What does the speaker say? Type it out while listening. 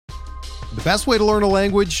The best way to learn a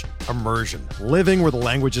language? Immersion. Living where the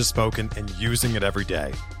language is spoken and using it every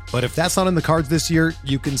day. But if that's not in the cards this year,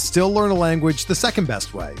 you can still learn a language the second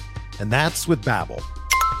best way, and that's with Babbel.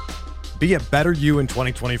 Be a better you in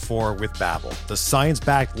 2024 with Babbel, the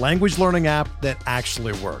science-backed language learning app that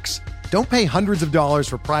actually works. Don't pay hundreds of dollars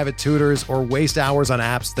for private tutors or waste hours on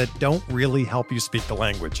apps that don't really help you speak the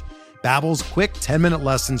language. Babbel's quick 10-minute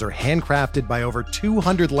lessons are handcrafted by over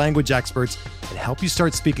 200 language experts and help you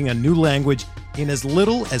start speaking a new language in as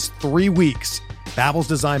little as 3 weeks. Babbel's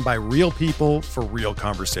designed by real people for real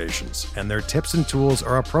conversations, and their tips and tools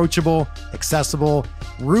are approachable, accessible,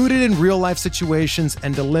 rooted in real-life situations,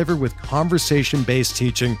 and delivered with conversation-based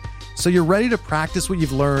teaching, so you're ready to practice what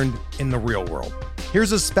you've learned in the real world.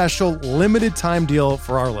 Here's a special limited-time deal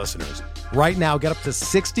for our listeners. Right now, get up to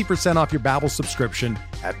 60% off your Babbel subscription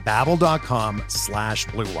at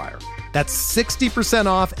babbel.com/Blue Wire. That's 60%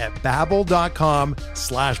 off at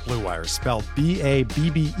babbel.com/Blue Wire, spelled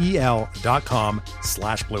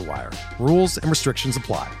BABBEL.com/Blue Wire. Rules and restrictions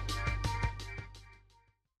apply.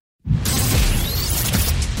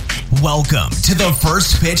 Welcome to the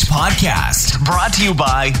First Pitch Podcast, brought to you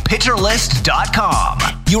by PitcherList.com,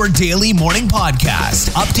 your daily morning podcast,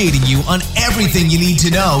 updating you on everything you need to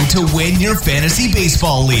know to win your fantasy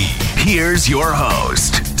baseball league. Here's your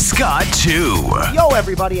host, Scott Chu. Yo,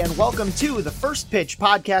 everybody, and welcome to the First Pitch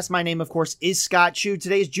Podcast. My name, of course, is Scott Chu.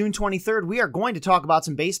 Today is June 23rd. We are going to talk about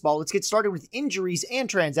some baseball. Let's get started with injuries and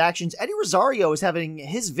transactions. Eddie Rosario is having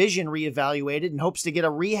his vision reevaluated and hopes to get a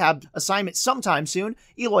rehab assignment sometime soon.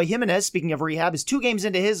 Eloy Jimenez, speaking of rehab, is 2 games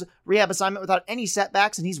into his rehab assignment without any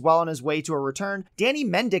setbacks, and he's well on his way to a return. Danny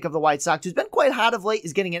Mendick of the White Sox, who's been quite hot of late,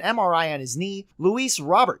 is getting an MRI on his knee. Luis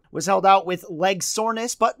Robert was held out with leg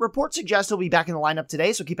soreness, but reports suggest he'll be back in the lineup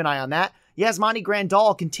today, so keep an eye on that. Yasmani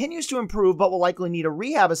Grandal continues to improve, but will likely need a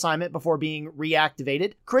rehab assignment before being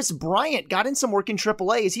reactivated. Chris Bryant got in some work in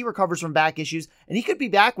AAA as he recovers from back issues, and he could be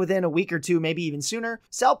back within a week or two, maybe even sooner.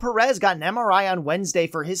 Sal Perez got an MRI on Wednesday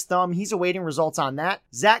for his thumb. He's awaiting results on that.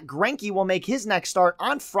 Zach Greinke will make his next start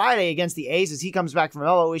on Friday against the A's as he comes back from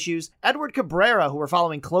elbow issues. Edward Cabrera, who we're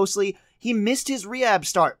following closely, he missed his rehab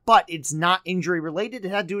start, but it's not injury related.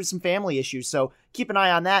 It had to do with some family issues, so keep an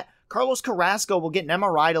eye on that. Carlos Carrasco will get an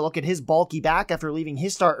MRI to look at his bulky back after leaving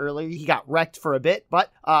his start earlier. He got wrecked for a bit,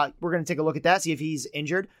 but we're going to take a look at that, see if he's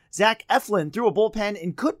injured. Zach Eflin threw a bullpen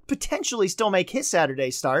and could potentially still make his Saturday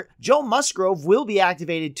start. Joe Musgrove will be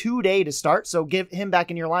activated today to start, so give him back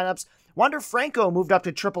in your lineups. Wander Franco moved up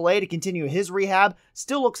to AAA to continue his rehab.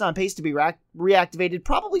 Still looks on pace to be reactivated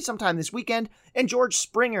probably sometime this weekend. And George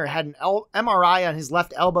Springer had an MRI on his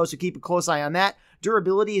left elbow, so keep a close eye on that.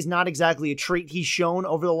 Durability is not exactly a trait he's shown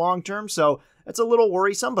over the long term, so that's a little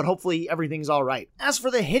worrisome, but hopefully everything's all right. As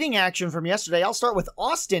for the hitting action from yesterday, I'll start with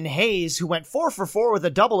Austin Hayes, who went 4 for 4 with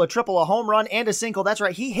a double, a triple, a home run, and a single. That's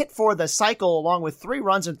right, he hit for the cycle along with 3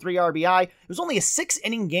 runs and 3 RBI. It was only a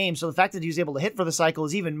 6-inning game, so the fact that he was able to hit for the cycle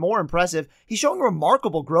is even more impressive. He's showing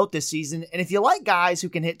remarkable growth this season, and if you like guys who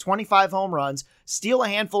can hit 25 home runs, steal a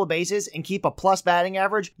handful of bases, and keep a plus batting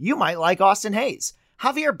average, you might like Austin Hayes.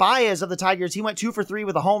 Javier Baez of the Tigers, he went 2 for 3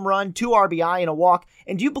 with a home run, 2 RBI, and a walk.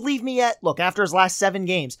 And do you believe me yet? Look, after his last 7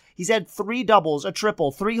 games, he's had 3 doubles, a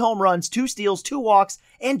triple, 3 home runs, 2 steals, 2 walks,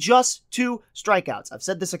 and just 2 strikeouts. I've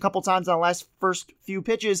said this a couple times on the last first few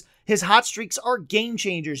pitches. His hot streaks are game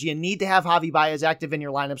changers. You need to have Javi Baez active in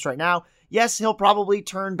your lineups right now. Yes, he'll probably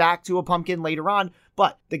turn back to a pumpkin later on,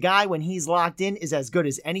 but the guy, when he's locked in, is as good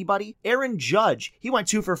as anybody. Aaron Judge, he went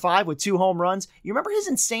 2 for 5 with 2 home runs. You remember his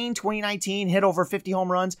insane 2019 hit over 50 home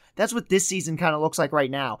runs? That's what this season kind of looks like right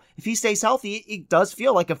now. If he stays healthy, it does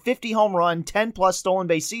feel like a 50 home run, 10 plus stolen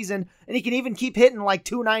base season, and he can even keep hitting like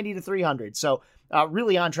 290 to 300. So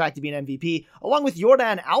really on track to be an MVP, along with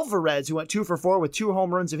Yordan Alvarez, who went 2 for 4 with 2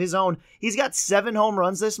 home runs of his own. He's got 7 home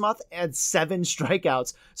runs this month and 7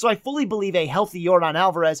 strikeouts. So I fully believe a healthy Yordan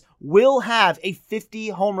Alvarez will have a 50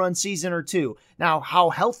 home run season or 2. Now, how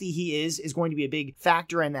healthy he is going to be a big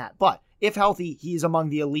factor in that. But if healthy, he is among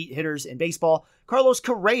the elite hitters in baseball. Carlos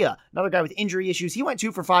Correa, another guy with injury issues. He went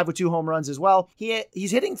 2 for 5 with 2 home runs as well.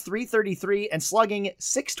 He's hitting .333 and slugging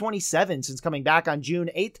 .627 since coming back on June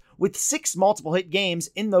 8th with 6 multiple hit games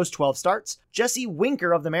in those 12 starts. Jesse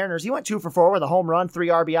Winker of the Mariners, he went 2 for 4 with a home run, 3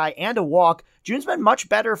 RBI, and a walk. June's been much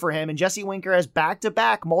better for him, and Jesse Winker has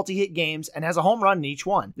back-to-back multi-hit games and has a home run in each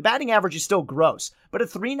one. The batting average is still gross, but a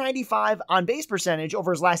 .395 on-base percentage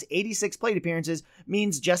over his last 86 plate appearances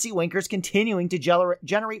means Jesse Winker's continuing to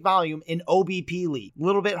generate volume in OBP league. A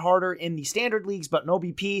little bit harder in the standard leagues, but in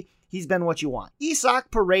OBP, he's been what you want. Isaac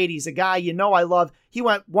Paredes, a guy you know I love. He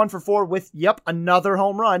went 1 for 4 with, another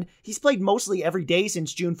home run. He's played mostly every day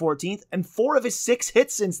since June 14th, and 4 of his 6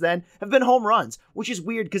 hits since then have been home runs, which is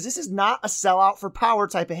weird because this is not a sellout for power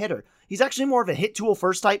type of hitter. He's actually more of a hit tool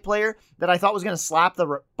first type player that I thought was going to slap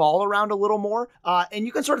the ball around a little more. And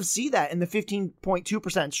you can sort of see that in the 15.2%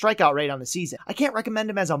 strikeout rate on the season. I can't recommend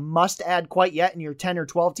him as a must add quite yet in your 10 or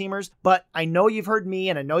 12 teamers, but I know you've heard me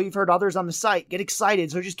and I know you've heard others on the site get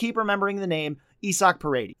excited. So just keep remembering the name Isaac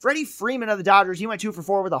Paredes. Freddie Freeman of the Dodgers, he went 2 for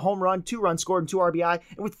 4 with a home run, 2 runs scored, and 2 RBI.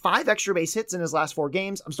 And with 5 extra base hits in his last 4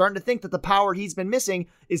 games, I'm starting to think that the power he's been missing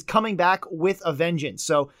is coming back with a vengeance.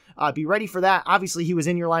 So be ready for that. Obviously, he was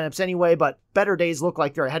in your lineups anyway, but better days look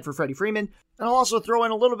like they're ahead for Freddie Freeman. And I'll also throw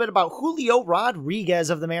in a little bit about Julio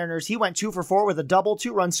Rodriguez of the Mariners. He went 2 for 4 with a double,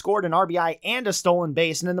 2 runs scored, an RBI, and a stolen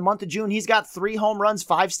base. And in the month of June, he's got 3 home runs,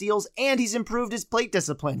 5 steals, and he's improved his plate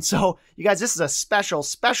discipline. So, you guys, this is a special,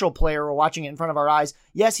 special player. We're watching it in front of our eyes.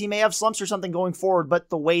 Yes, he may have slumps or something going forward, but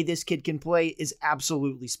the way this kid can play is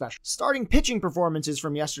absolutely special. Starting pitching performances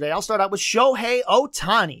from yesterday, I'll start out with Shohei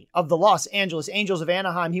Ohtani of the Los Angeles Angels of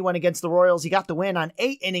Anaheim. He went against the Royals. He got the win on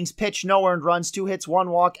 8 innings pitched, no earned runs, 2 hits,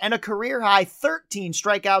 1 walk, and a career-high 13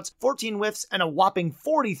 strikeouts, 14 whiffs, and a whopping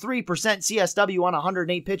 43% CSW on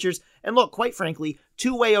 108 pitches. And look, quite frankly,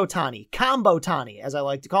 two-way Ohtani, combo Ohtani, as I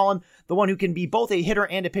like to call him, the one who can be both a hitter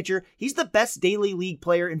and a pitcher. He's the best daily league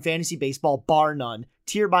player in fantasy baseball, bar none.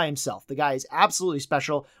 Tier by himself. The guy is absolutely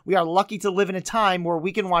special. We are lucky to live in a time where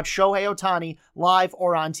we can watch Shohei Ohtani live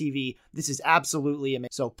or on TV. This is absolutely amazing.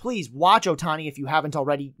 So please watch Ohtani if you haven't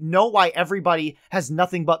already. Know why everybody has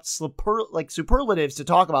nothing but superlatives to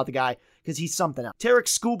talk about the guy, because he's something else. Tarik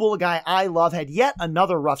Skubal, a guy I love, had yet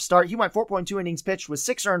another rough start. He went 4.2 innings pitched with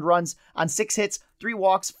 6 earned runs on 6 hits, 3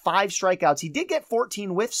 walks, 5 strikeouts. He did get 14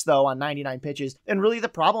 whiffs, though, on 99 pitches. And really the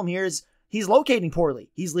problem here is he's locating poorly.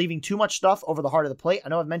 He's leaving too much stuff over the heart of the plate. I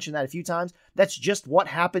know I've mentioned that a few times. That's just what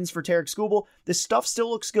happens for Tarik Skubal. The stuff still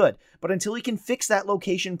looks good, but until he can fix that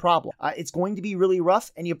location problem, it's going to be really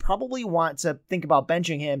rough, and you probably want to think about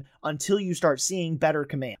benching him until you start seeing better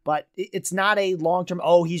command. But it's not a long-term,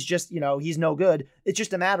 he's just, he's no good. It's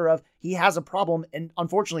just a matter of he has a problem, and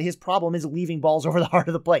unfortunately his problem is leaving balls over the heart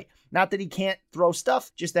of the plate. Not that he can't throw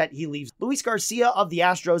stuff, just that he leaves. Luis Garcia of the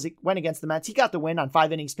Astros went against the Mets. He got the win on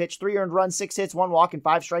 5 innings pitched, 3 earned runs, 6 hits, 1 walk, and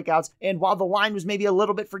 5 strikeouts. And while the line was maybe a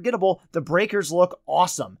little bit forgettable, the breakers look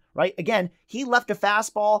awesome, right? Again, he left a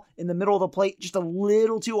fastball in the middle of the plate just a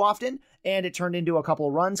little too often, and it turned into a couple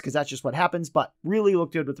of runs because that's just what happens, but really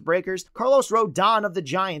looked good with the breakers. Carlos Rodon of the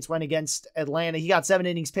Giants went against Atlanta. He got 7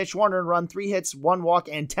 innings pitched, 1 earned run, 3 hits, 1 walk,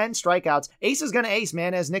 and 10 strikeouts. Ace is going to ace,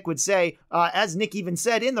 man, as Nick would say. As Nick even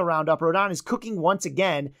said in the roundup, Rodon is cooking once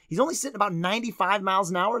again. He's only sitting about 95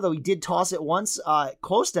 miles an hour, though he did toss it once,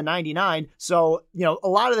 close to 99. So, a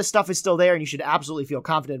lot of the stuff is still there, and you should absolutely feel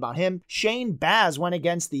confident about him. Shane Baz went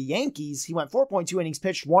against the Yankees. He went 4.2 innings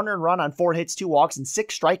pitched, 1 earned run on 4 hits, 2 walks, and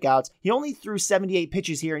 6 strikeouts. He only threw 78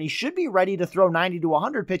 pitches here, and he should be ready to throw 90 to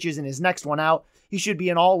 100 pitches in his next one out. He should be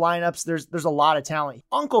in all lineups. There's a lot of talent.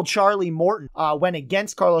 Uncle Charlie Morton went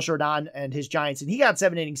against Carlos Rodon and his Giants, and he got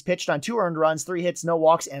 7 innings pitched on 2 earned runs, 3 hits, no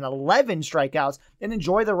walks, and 11 strikeouts. And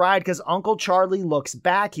enjoy the ride because Uncle Charlie looks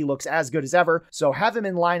back. He looks as good as ever. So have him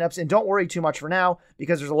in lineups, and don't worry too much for now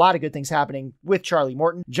because there's a lot of good things happening with Charlie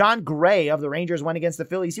Morton. John Gray of the Rangers went against the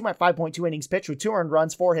Phillies. He went 5.2 innings pitched with 2 earned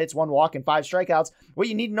runs, 4 hits, 1 walk, and 5 strikeouts. What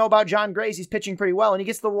you need to know about John Gray is he's pitching pretty well, and he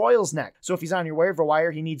gets the Royals next. So if he's on your waiver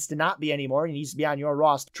wire, he needs to not be anymore. He needs to be on your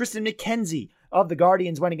roster. Tristan McKenzie of the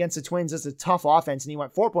Guardians went against the Twins. It's a tough offense, and he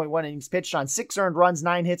went 4.1 innings pitched on 6 earned runs,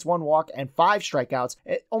 9 hits, 1 walk, and 5 strikeouts.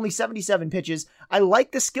 Only 77 pitches. I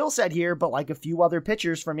like the skill set here, but like a few other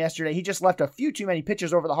pitchers from yesterday, he just left a few too many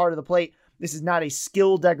pitches over the heart of the plate. This is not a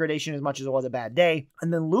skill degradation as much as it was a bad day.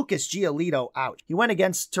 And then Lucas Giolito out. He went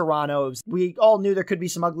against Toronto. We all knew there could be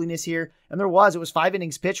some ugliness here, and there was. It was 5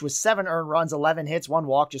 innings pitched with 7 earned runs, 11 hits, 1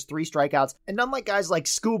 walk, just 3 strikeouts. And unlike guys like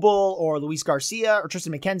Skubal or Luis Garcia or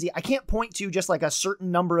Tristan McKenzie, I can't point to just like a certain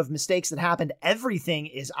number of mistakes that happened. Everything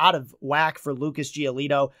is out of whack for Lucas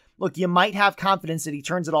Giolito. Look, you might have confidence that he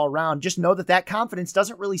turns it all around. Just know that that confidence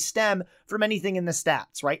doesn't really stem from anything in the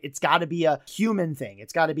stats, right? It's got to be a human thing.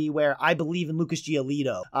 It's got to be where I believe in Lucas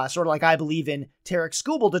Giolito, sort of like I believe in Tarik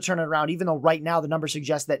Skubal to turn it around, even though right now the numbers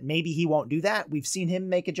suggest that maybe he won't do that. We've seen him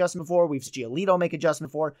make adjustment before. We've seen Giolito make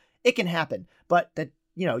adjustment before. It can happen, but that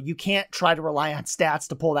you can't try to rely on stats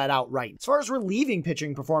to pull that out right. As far as relieving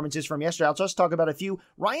pitching performances from yesterday, I'll just talk about a few.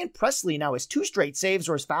 Ryan Pressly now has 2 straight saves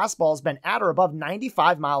where his fastball has been at or above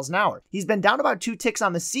 95 miles an hour. He's been down about 2 ticks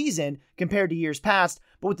on the season compared to years past,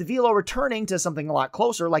 but with the velo returning to something a lot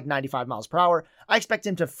closer, like 95 miles per hour, I expect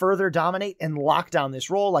him to further dominate and lock down this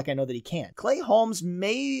role like I know that he can. Clay Holmes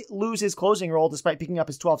may lose his closing role despite picking up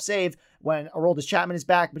his 12th save when Aroldis Chapman is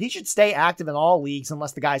back, but he should stay active in all leagues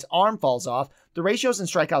unless the guy's arm falls off. The ratios and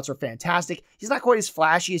strikeouts are fantastic. He's not quite as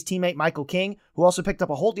flashy as teammate Michael King, who also picked up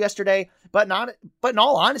a hold yesterday, but in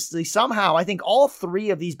all honesty, somehow I think all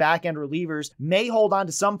three of these back-end relievers may hold on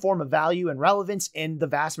to some form of value and relevance in the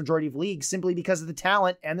vast majority of leagues simply because of the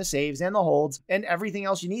talent and the saves and the holds and everything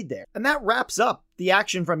else you need there. And that wraps up the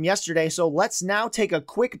action from yesterday, so let's now take a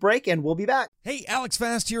quick break and we'll be back. Hey, Alex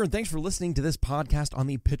Fast here, and thanks for listening to this podcast on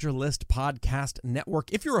the Pitcher List Podcast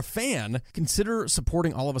Network. If you're a fan, consider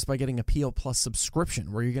supporting all of us by getting a PL Plus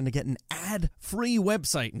subscription, where you're going to get an ad-free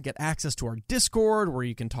website and get access to our Discord, where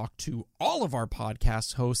you can talk to all of our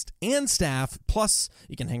podcast hosts and staff, plus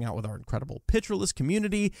you can hang out with our incredible Pitcher List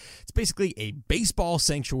community. It's basically a baseball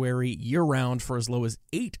sanctuary year-round for as low as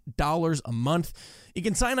 $8 a month. You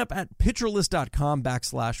can sign up at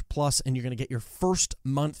pitcherlist.com/plus, and you're going to get your first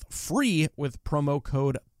month free with promo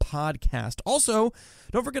code podcast. Also,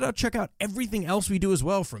 don't forget to check out everything else we do as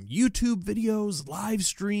well, from YouTube videos, live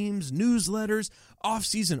streams, newsletters,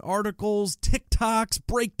 off-season articles, TikToks,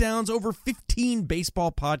 breakdowns, over 15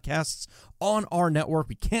 baseball podcasts on our network.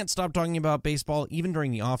 We can't stop talking about baseball even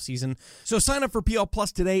during the off-season. So sign up for PL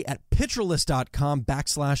Plus today at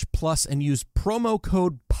pitcherlist.com/plus and use promo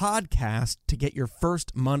code podcast to get your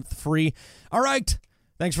first month free. All right.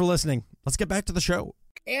 Thanks for listening. Let's get back to the show.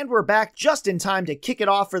 And we're back just in time to kick it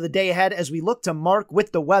off for the day ahead as we look to Mark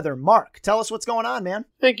with the weather. Mark, tell us what's going on, man.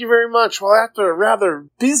 Thank you very much. Well, after a rather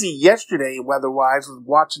busy yesterday weather-wise with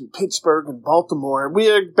watching Pittsburgh and Baltimore, we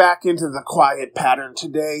are back into the quiet pattern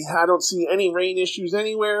today. I don't see any rain issues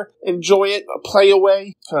anywhere. Enjoy it, play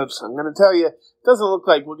away. Because I'm going to tell you, doesn't look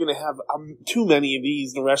like we're going to have too many of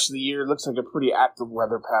these the rest of the year. It looks like a pretty active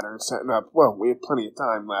weather pattern setting up. Well, we have plenty of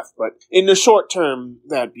time left, but in the short term,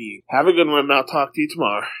 that being. Have a good one, and I'll talk to you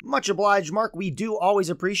tomorrow. Much obliged, Mark. We do always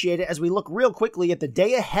appreciate it as we look real quickly at the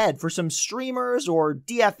day ahead for some streamers or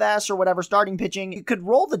DFS or whatever starting pitching. You could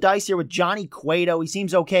roll the dice here with Johnny Cueto. He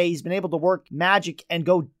seems okay. He's been able to work magic and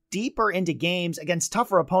go deeper into games against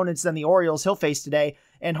tougher opponents than the Orioles he'll face today.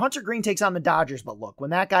 And Hunter Green takes on the Dodgers, but look,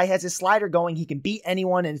 when that guy has his slider going, he can beat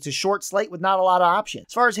anyone, and it's a short slate with not a lot of options.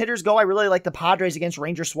 As far as hitters go, I really like the Padres against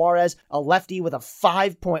Ranger Suarez, a lefty with a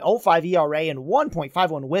 5.05 ERA and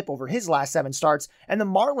 1.51 whip over his last 7 starts, and the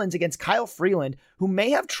Marlins against Kyle Freeland, who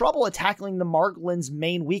may have trouble at tackling the Marlins'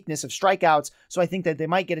 main weakness of strikeouts, so I think that they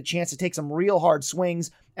might get a chance to take some real hard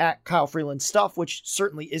swings at Kyle Freeland's stuff, which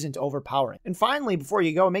certainly isn't overpowering. And finally, before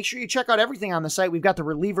you go, make sure you check out everything on the site. We've got the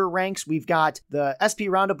reliever ranks, we've got the SP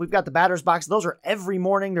Roundup, we've got the batter's box. Those are every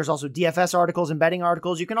morning. There's also DFS articles and betting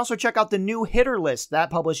articles. You can also check out the new hitter list that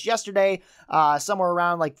published yesterday, somewhere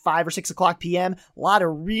around like 5 or 6 o'clock p.m. A lot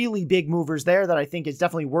of really big movers there that I think is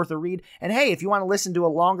definitely worth a read. And hey, if you want to listen to a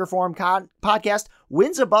longer form podcast,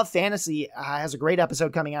 Wins Above Fantasy has a great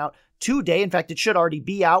episode coming out today. In fact, it should already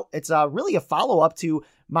be out. It's really a follow-up to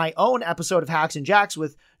my own episode of Hacks and Jacks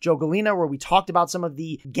with Joe Galena, where we talked about some of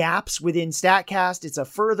the gaps within StatCast. It's a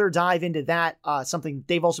further dive into that, something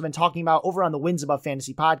they've also been talking about over on the Wins Above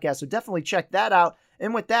Fantasy podcast. So definitely check that out.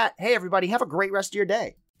 And with that, hey, everybody, have a great rest of your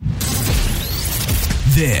day.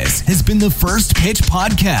 This has been the First Pitch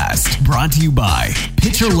Podcast, brought to you by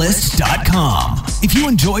PitcherList.com. If you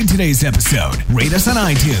enjoyed today's episode, rate us on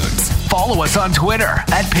iTunes, follow us on Twitter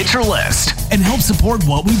at PitcherList, and help support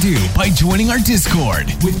what we do by joining our Discord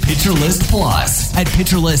with PitcherList Plus at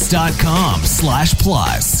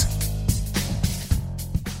PitcherList.com/plus.